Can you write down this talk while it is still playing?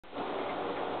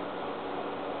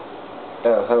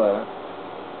Oh, hello.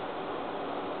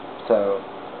 So,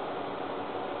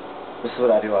 this is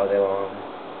what I do all day long.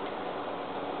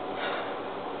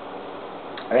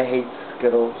 I hate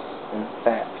Skittles and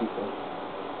fat people.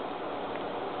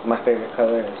 My favorite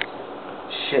color is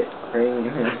shit green.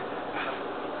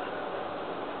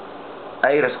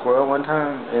 I ate a squirrel one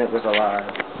time, and it was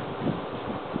alive.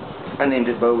 I named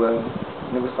it Bobo,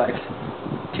 and it was like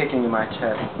kicking in my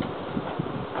chest.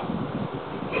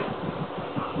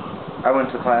 I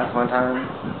went to class one time,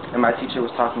 and my teacher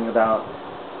was talking about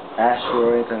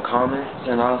asteroids and comets,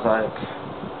 and I was like,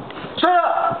 shut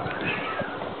up!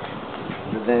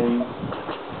 But then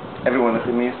everyone looked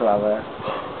at me, so I left.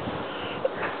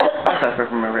 I suffer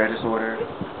from a rare disorder.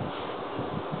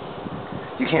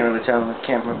 You can't really tell in this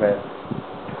camera, but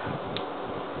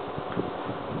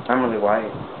I'm really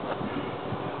white.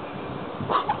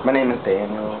 My name is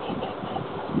Daniel.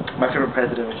 My favorite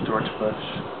president is George Bush.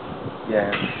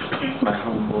 Yeah, my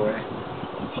homeboy.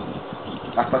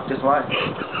 I fucked his wife.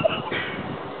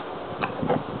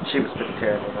 She was pretty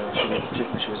terrible though. She knew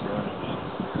what she was doing.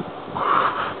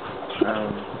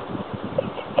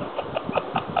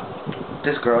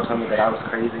 This girl told me that I was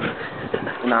crazy,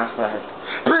 and I was like,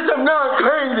 bitch, I'm not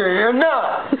crazy. I'm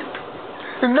not.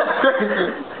 I'm not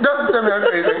crazy. Don't tell me I'm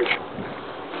crazy.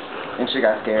 And she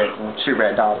got scared, and she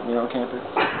red dotted me on campus.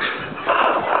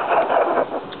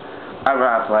 I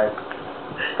robbed like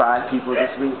 5 people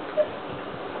this week.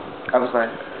 I was like,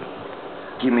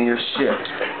 give me your shit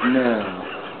now.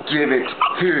 Give it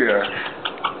here.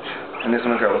 And this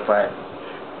one girl was like,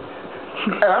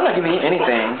 I'm not giving you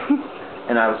anything.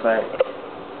 And I was like,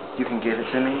 you can give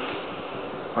it to me,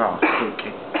 or I'll take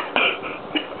it.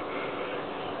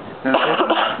 And I took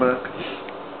my book.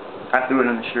 I threw it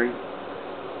in the street.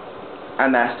 I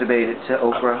masturbated to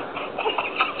Oprah.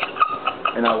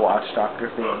 And I watched Dr.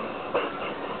 Phil.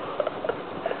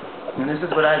 And this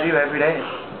is what I do every day.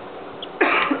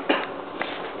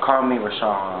 Call me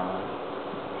Rashad.